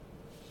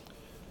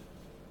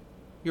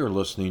You're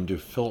listening to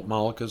Philip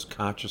Malika's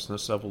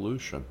Consciousness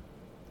Evolution.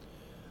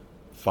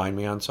 Find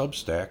me on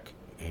Substack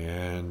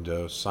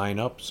and sign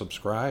up,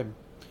 subscribe,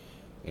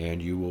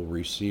 and you will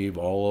receive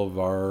all of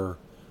our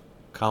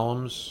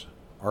columns,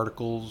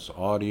 articles,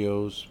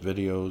 audios,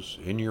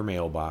 videos in your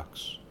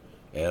mailbox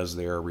as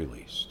they are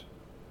released.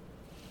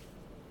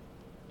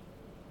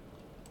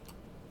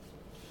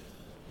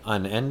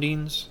 On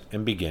endings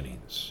and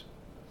beginnings,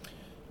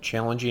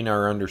 challenging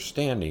our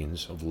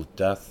understandings of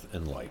death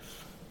and life.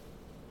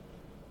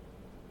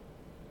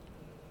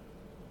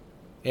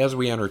 As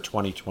we enter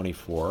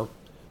 2024,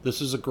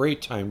 this is a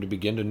great time to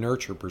begin to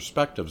nurture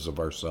perspectives of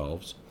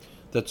ourselves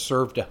that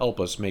serve to help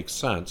us make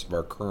sense of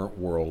our current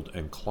world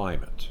and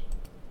climate.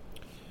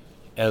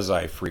 As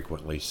I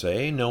frequently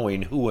say,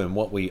 knowing who and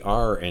what we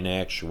are in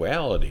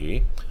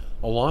actuality,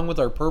 along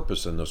with our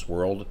purpose in this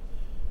world,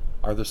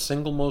 are the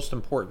single most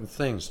important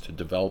things to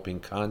developing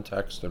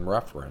context and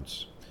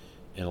reference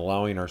and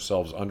allowing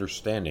ourselves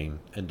understanding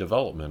and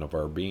development of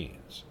our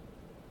beings.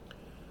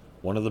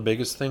 One of the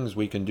biggest things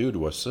we can do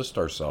to assist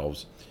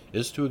ourselves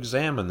is to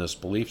examine this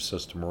belief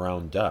system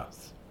around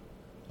death,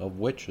 of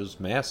which is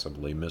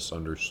massively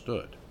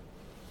misunderstood.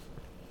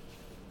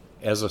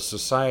 As a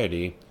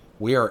society,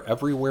 we are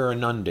everywhere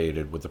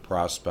inundated with the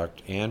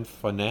prospect and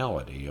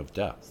finality of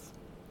death.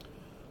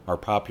 Our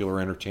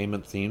popular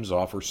entertainment themes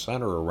often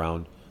center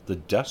around the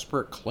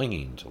desperate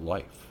clinging to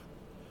life.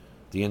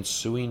 The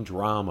ensuing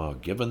drama,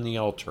 given the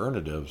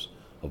alternatives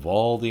of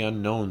all the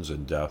unknowns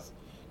in death,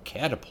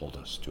 catapult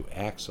us to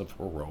acts of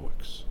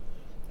heroics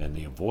and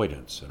the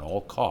avoidance at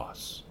all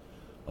costs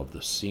of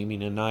the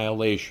seeming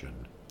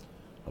annihilation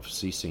of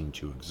ceasing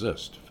to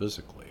exist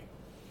physically.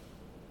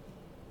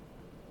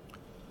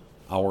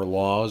 Our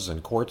laws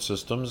and court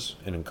systems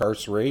and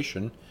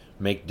incarceration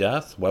make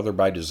death, whether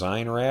by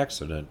design or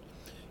accident,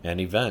 an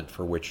event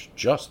for which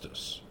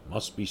justice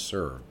must be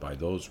served by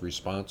those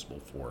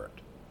responsible for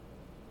it.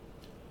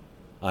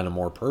 On a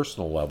more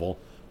personal level,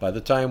 by the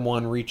time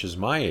one reaches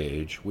my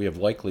age, we have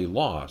likely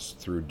lost,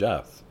 through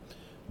death,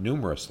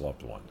 numerous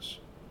loved ones: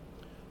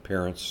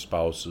 parents,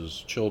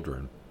 spouses,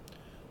 children,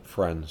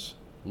 friends,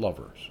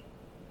 lovers.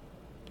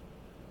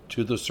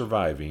 To the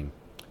surviving,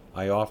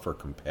 I offer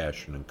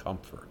compassion and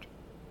comfort.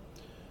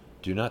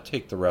 Do not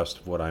take the rest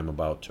of what I am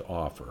about to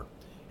offer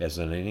as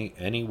in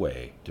any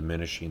way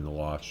diminishing the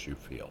loss you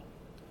feel.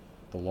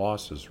 The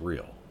loss is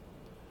real.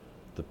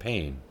 The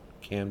pain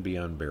can be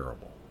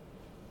unbearable.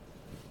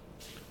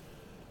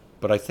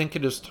 But I think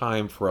it is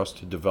time for us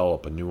to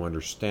develop a new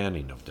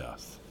understanding of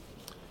death.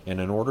 And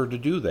in order to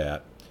do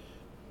that,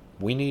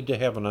 we need to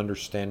have an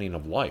understanding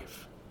of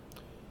life.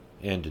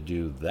 And to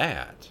do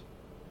that,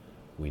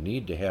 we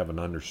need to have an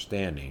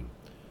understanding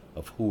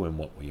of who and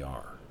what we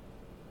are.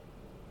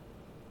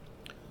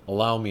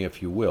 Allow me,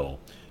 if you will,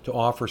 to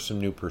offer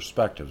some new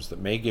perspectives that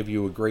may give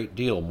you a great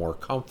deal more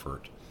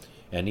comfort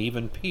and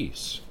even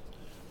peace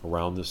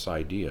around this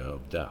idea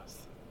of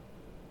death.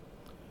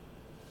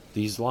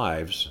 These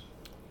lives,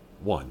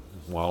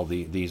 while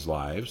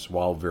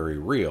very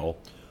real,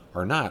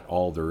 are not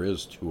all there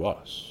is to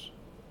us.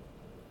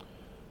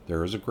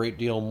 There is a great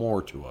deal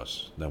more to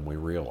us than we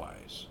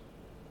realize.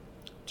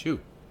 2.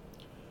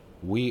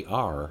 We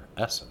are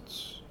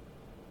essence.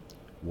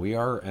 We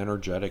are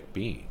energetic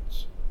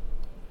beings.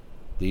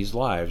 These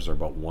lives are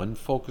but one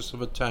focus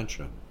of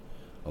attention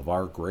of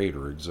our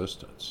greater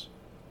existence.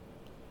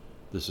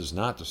 This is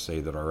not to say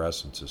that our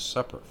essence is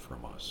separate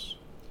from us.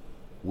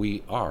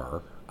 We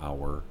are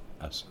our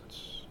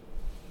essence.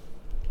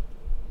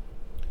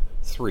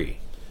 3.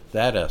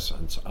 That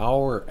essence,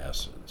 our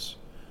essence,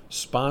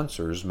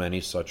 sponsors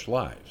many such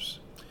lives,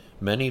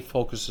 many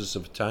focuses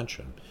of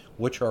attention,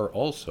 which are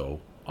also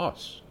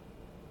us.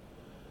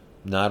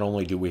 Not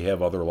only do we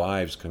have other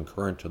lives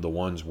concurrent to the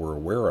ones we're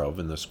aware of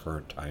in this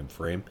current time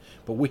frame,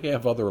 but we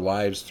have other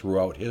lives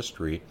throughout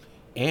history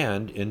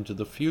and into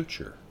the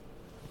future.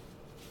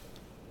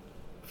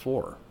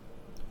 4.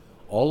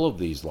 All of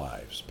these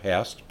lives,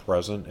 past,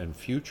 present, and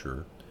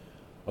future,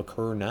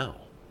 occur now.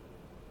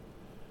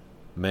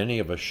 Many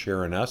of us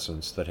share an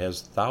essence that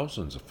has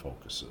thousands of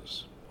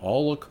focuses,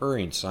 all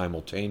occurring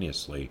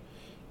simultaneously,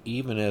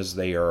 even as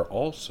they are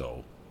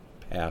also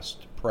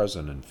past,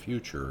 present, and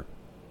future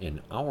in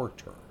our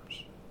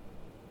terms.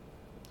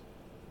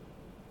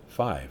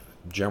 5.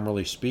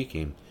 Generally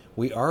speaking,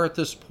 we are at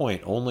this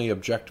point only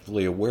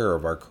objectively aware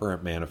of our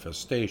current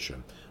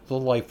manifestation, the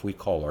life we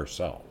call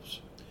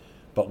ourselves.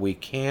 But we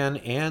can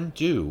and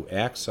do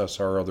access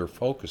our other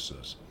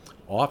focuses,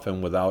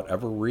 often without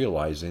ever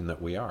realizing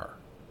that we are.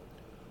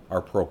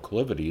 Our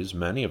proclivities,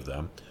 many of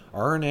them,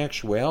 are in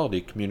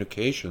actuality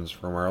communications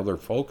from our other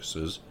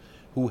focuses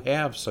who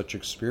have such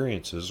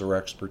experiences or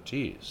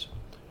expertise.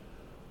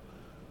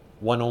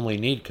 One only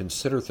need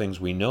consider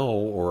things we know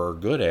or are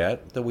good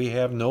at that we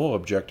have no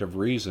objective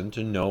reason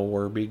to know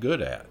or be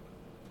good at.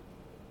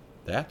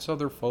 That's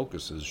other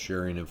focuses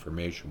sharing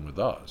information with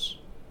us.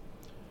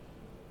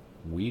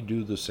 We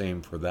do the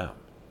same for them.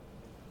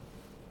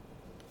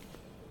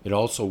 It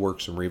also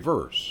works in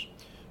reverse.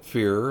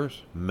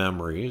 fears,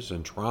 memories,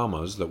 and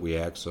traumas that we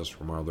access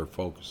from other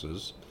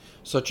focuses,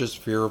 such as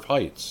fear of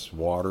heights,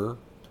 water,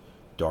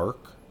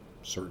 dark,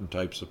 certain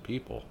types of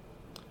people.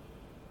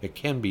 It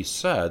can be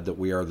said that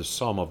we are the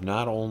sum of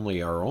not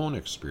only our own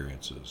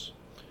experiences,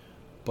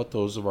 but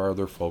those of our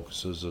other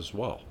focuses as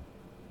well.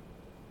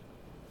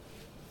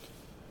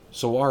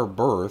 So our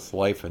birth,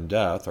 life, and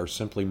death are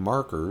simply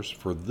markers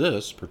for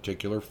this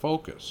particular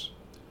focus.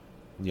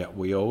 Yet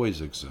we always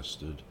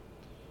existed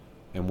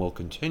and will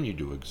continue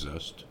to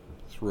exist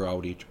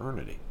throughout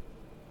eternity.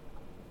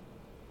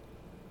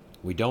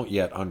 We don't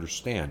yet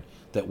understand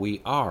that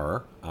we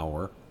are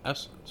our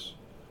essence.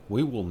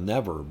 We will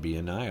never be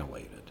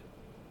annihilated,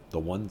 the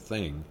one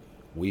thing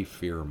we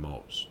fear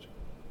most.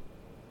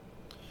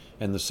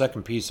 And the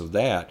second piece of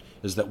that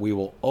is that we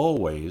will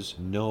always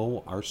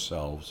know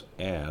ourselves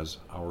as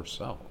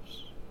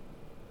ourselves.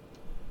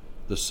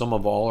 The sum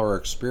of all our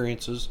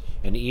experiences,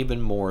 and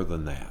even more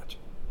than that.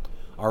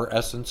 Our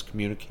essence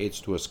communicates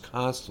to us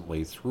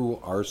constantly through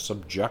our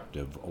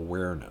subjective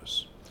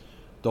awareness,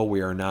 though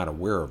we are not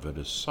aware of it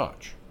as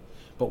such.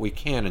 But we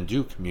can and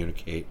do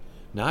communicate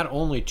not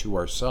only to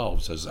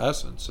ourselves as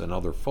essence and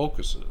other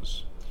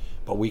focuses,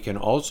 but we can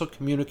also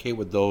communicate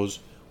with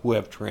those who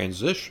have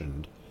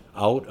transitioned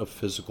out of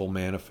physical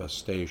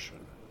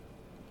manifestation.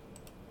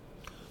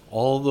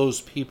 All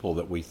those people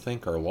that we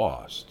think are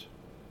lost,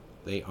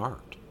 they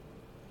aren't.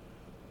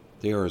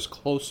 They are as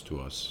close to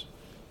us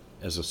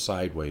as a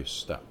sideways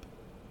step.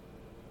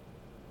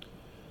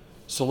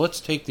 So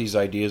let's take these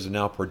ideas and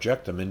now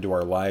project them into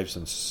our lives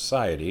and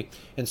society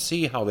and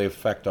see how they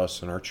affect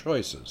us and our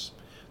choices,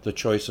 the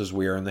choices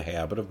we are in the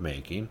habit of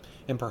making,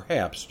 and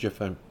perhaps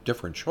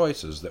different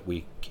choices that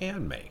we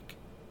can make.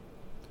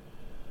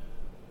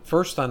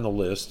 First on the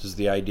list is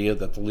the idea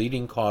that the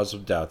leading cause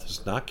of death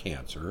is not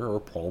cancer or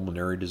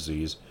pulmonary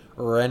disease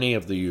or any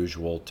of the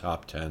usual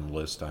top 10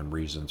 list on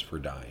reasons for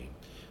dying.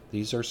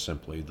 These are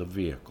simply the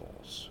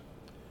vehicles.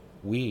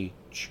 We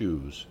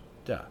choose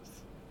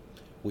death.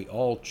 We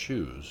all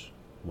choose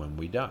when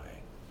we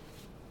die.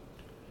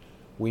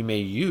 We may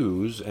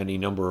use any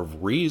number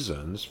of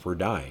reasons for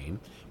dying,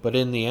 but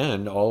in the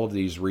end, all of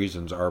these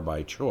reasons are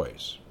by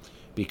choice,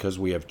 because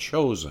we have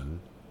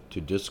chosen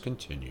to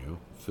discontinue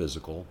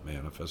physical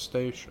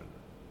manifestation.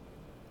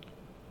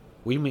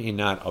 We may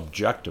not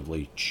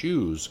objectively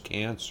choose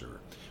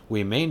cancer.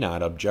 We may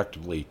not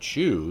objectively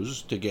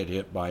choose to get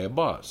hit by a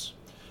bus.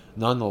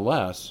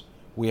 Nonetheless,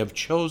 we have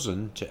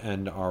chosen to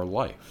end our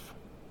life.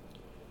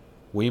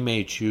 We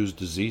may choose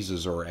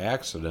diseases or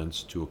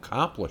accidents to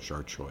accomplish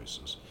our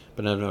choices,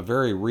 but in a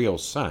very real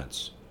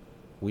sense,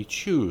 we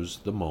choose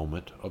the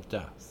moment of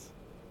death.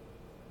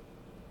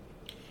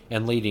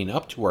 And leading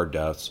up to our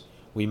deaths,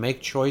 we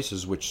make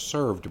choices which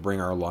serve to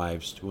bring our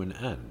lives to an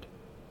end.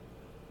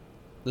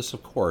 This,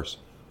 of course,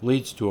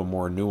 leads to a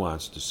more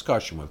nuanced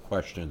discussion with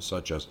questions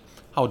such as,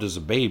 how does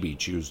a baby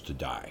choose to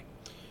die?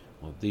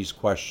 Well, these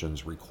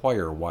questions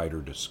require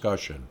wider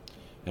discussion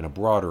and a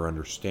broader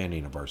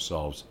understanding of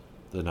ourselves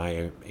than I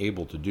am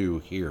able to do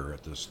here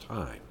at this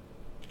time.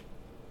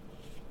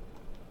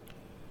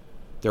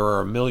 There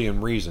are a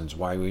million reasons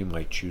why we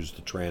might choose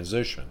to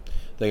transition.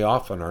 They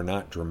often are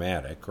not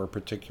dramatic or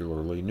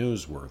particularly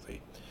newsworthy.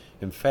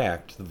 In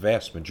fact, the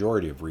vast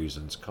majority of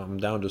reasons come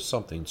down to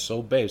something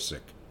so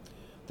basic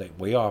that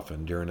we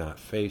often dare not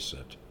face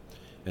it,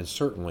 and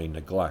certainly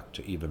neglect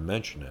to even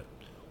mention it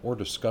or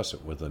discuss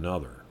it with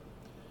another.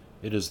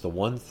 It is the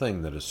one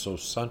thing that is so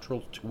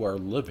central to our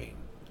living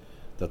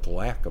that the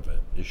lack of it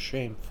is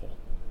shameful.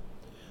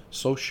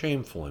 So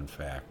shameful, in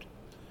fact,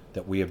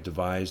 that we have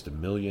devised a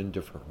million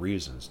different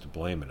reasons to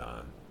blame it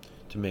on,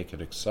 to make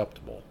it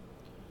acceptable.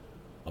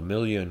 A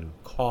million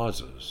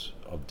causes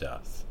of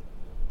death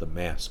that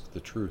mask the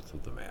truth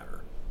of the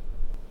matter.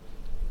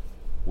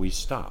 We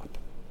stop.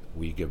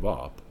 We give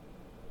up.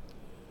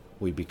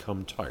 We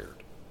become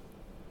tired.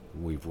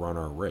 We've run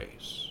our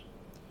race.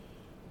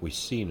 We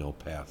see no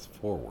path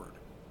forward.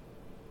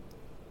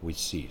 We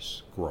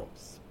cease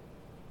growth.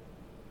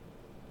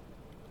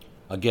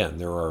 Again,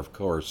 there are, of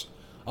course,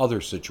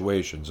 other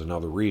situations and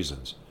other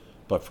reasons,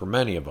 but for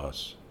many of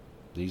us,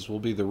 these will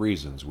be the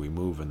reasons we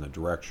move in the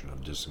direction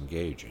of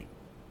disengaging.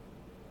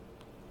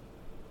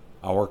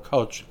 Our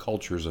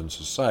cultures and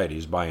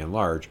societies, by and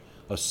large,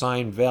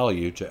 assign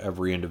value to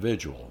every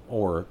individual,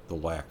 or the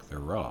lack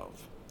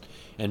thereof.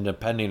 And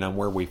depending on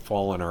where we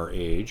fall in our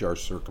age, our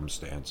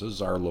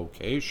circumstances, our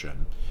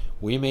location,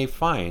 we may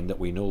find that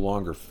we no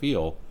longer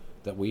feel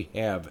that we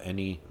have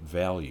any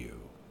value.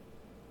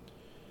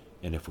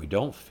 And if we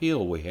don't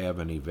feel we have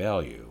any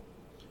value,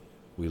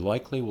 we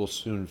likely will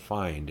soon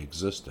find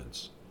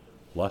existence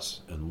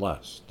less and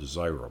less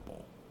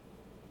desirable.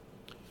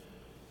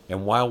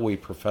 And while we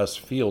profess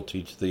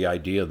fealty to the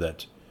idea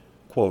that,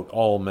 quote,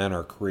 all men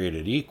are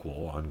created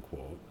equal,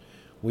 unquote,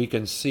 we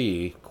can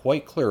see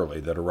quite clearly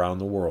that around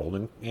the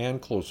world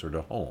and closer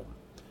to home,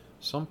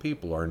 some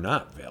people are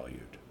not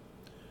valued,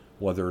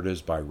 whether it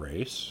is by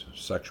race,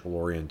 sexual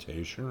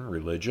orientation,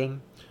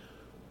 religion,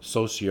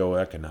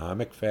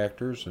 socioeconomic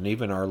factors, and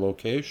even our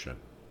location.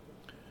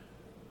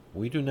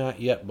 we do not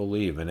yet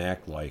believe and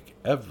act like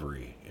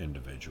every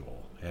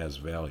individual has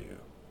value.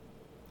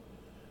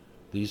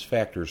 These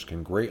factors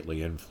can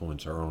greatly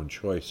influence our own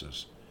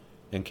choices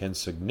and can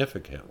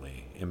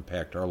significantly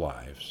impact our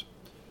lives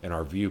and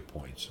our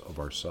viewpoints of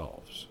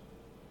ourselves.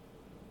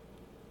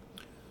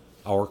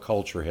 Our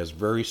culture has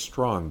very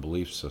strong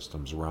belief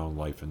systems around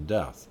life and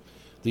death.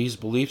 These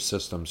belief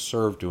systems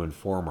serve to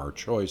inform our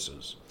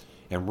choices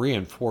and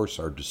reinforce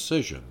our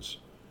decisions,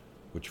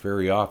 which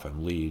very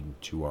often lead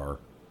to our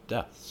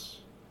deaths.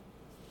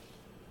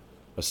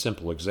 A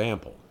simple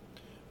example: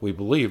 we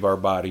believe our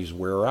bodies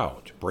wear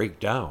out, break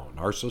down,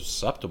 are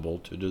susceptible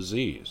to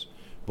disease,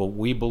 but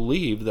we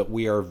believe that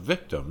we are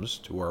victims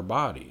to our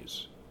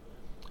bodies.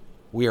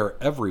 We are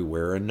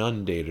everywhere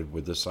inundated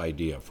with this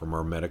idea from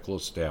our medical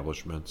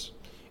establishments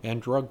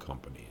and drug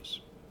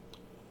companies.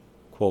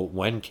 Quote,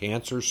 when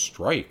cancer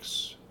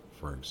strikes,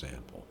 for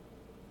example.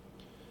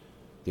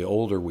 The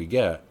older we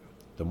get,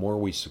 the more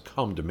we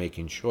succumb to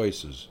making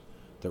choices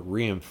that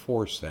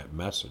reinforce that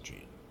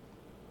messaging.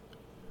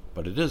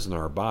 But it isn't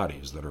our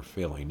bodies that are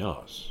failing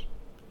us.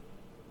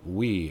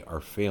 We are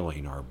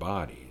failing our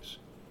bodies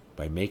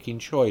by making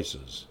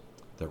choices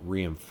that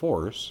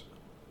reinforce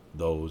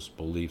those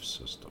belief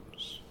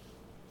systems.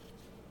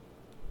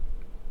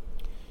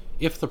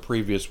 If the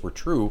previous were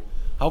true,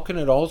 how can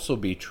it also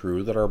be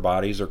true that our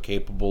bodies are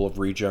capable of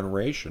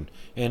regeneration,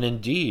 and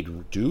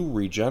indeed do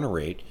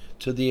regenerate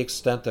to the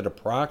extent that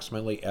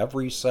approximately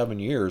every 7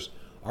 years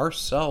our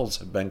cells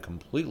have been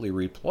completely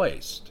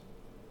replaced?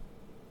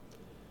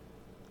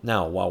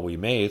 Now, while we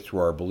may, through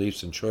our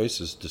beliefs and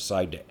choices,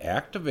 decide to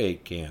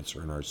activate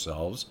cancer in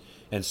ourselves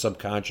and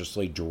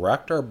subconsciously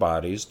direct our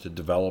bodies to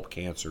develop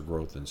cancer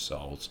growth in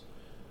cells,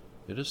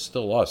 it is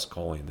still us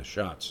calling the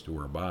shots to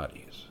our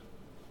bodies.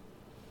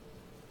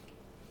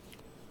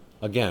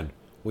 Again,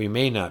 we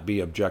may not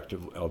be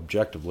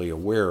objectively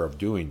aware of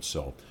doing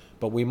so,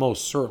 but we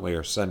most certainly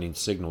are sending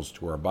signals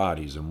to our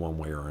bodies in one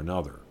way or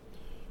another.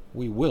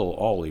 We will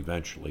all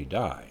eventually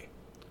die.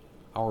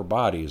 Our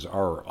bodies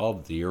are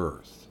of the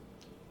earth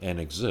and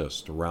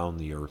exist around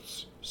the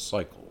earth's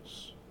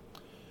cycles.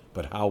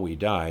 But how we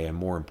die, and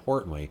more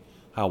importantly,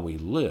 how we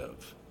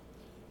live,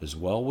 is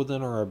well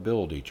within our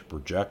ability to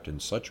project in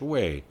such a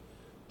way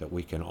that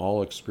we can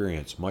all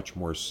experience much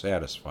more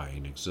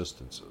satisfying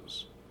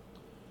existences.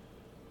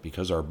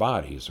 Because our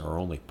bodies are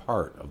only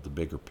part of the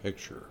bigger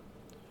picture.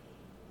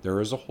 There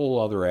is a whole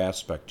other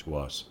aspect to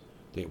us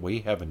that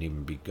we haven't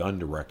even begun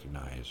to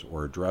recognize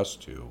or address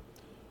to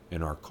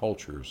in our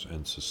cultures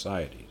and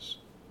societies.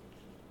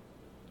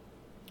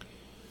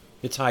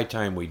 It's high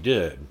time we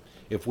did.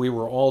 If we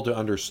were all to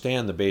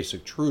understand the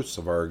basic truths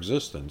of our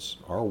existence,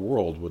 our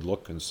world would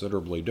look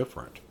considerably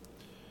different.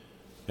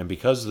 And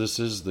because this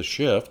is the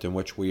shift in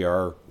which we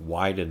are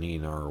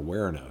widening our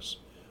awareness,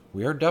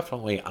 we are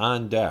definitely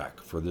on deck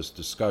for this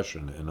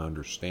discussion and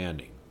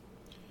understanding.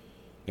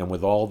 And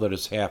with all that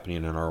is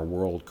happening in our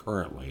world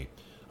currently,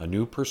 a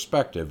new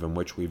perspective in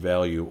which we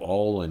value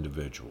all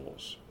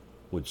individuals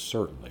would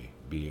certainly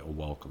be a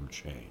welcome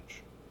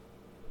change.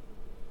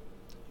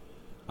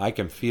 I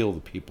can feel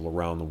the people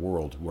around the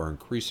world who are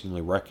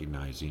increasingly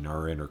recognizing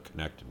our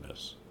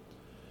interconnectedness.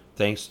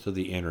 Thanks to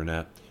the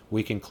internet,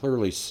 we can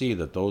clearly see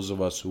that those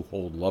of us who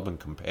hold love and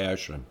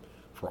compassion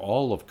for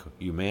all of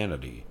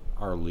humanity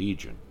are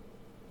legion.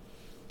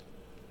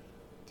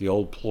 The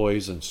old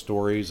ploys and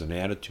stories and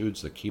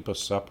attitudes that keep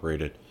us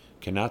separated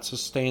cannot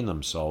sustain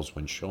themselves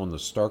when shown the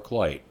stark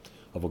light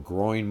of a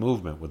growing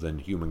movement within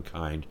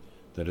humankind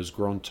that has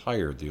grown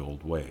tired of the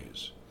old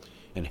ways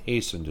and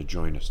hastened to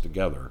join us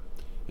together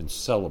in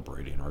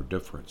celebrating our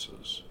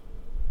differences.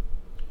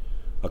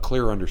 A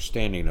clear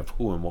understanding of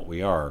who and what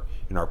we are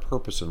and our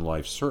purpose in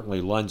life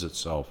certainly lends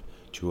itself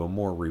to a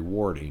more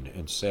rewarding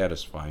and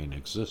satisfying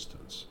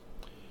existence.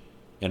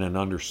 And an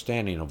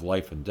understanding of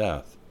life and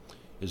death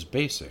is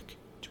basic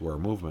to our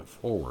movement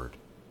forward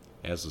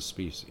as a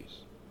species.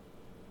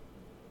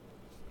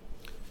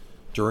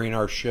 During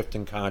our shift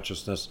in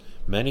consciousness,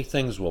 many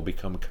things will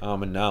become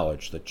common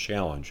knowledge that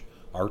challenge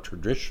our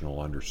traditional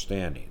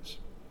understandings.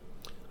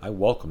 I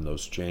welcome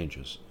those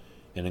changes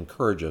and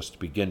encourage us to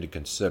begin to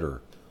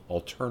consider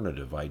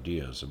alternative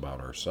ideas about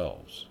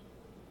ourselves.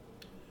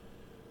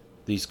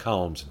 These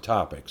columns and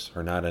topics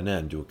are not an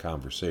end to a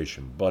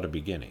conversation, but a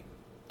beginning.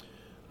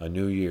 A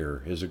new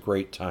year is a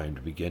great time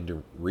to begin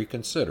to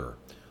reconsider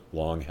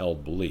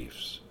long-held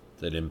beliefs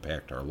that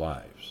impact our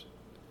lives.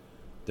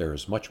 There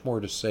is much more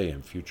to say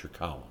in future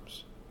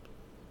columns.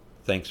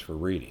 Thanks for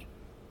reading.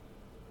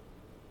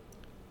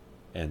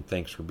 And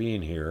thanks for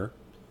being here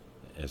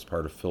as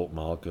part of Philip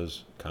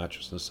Malka's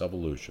Consciousness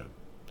Evolution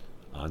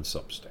on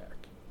Substack.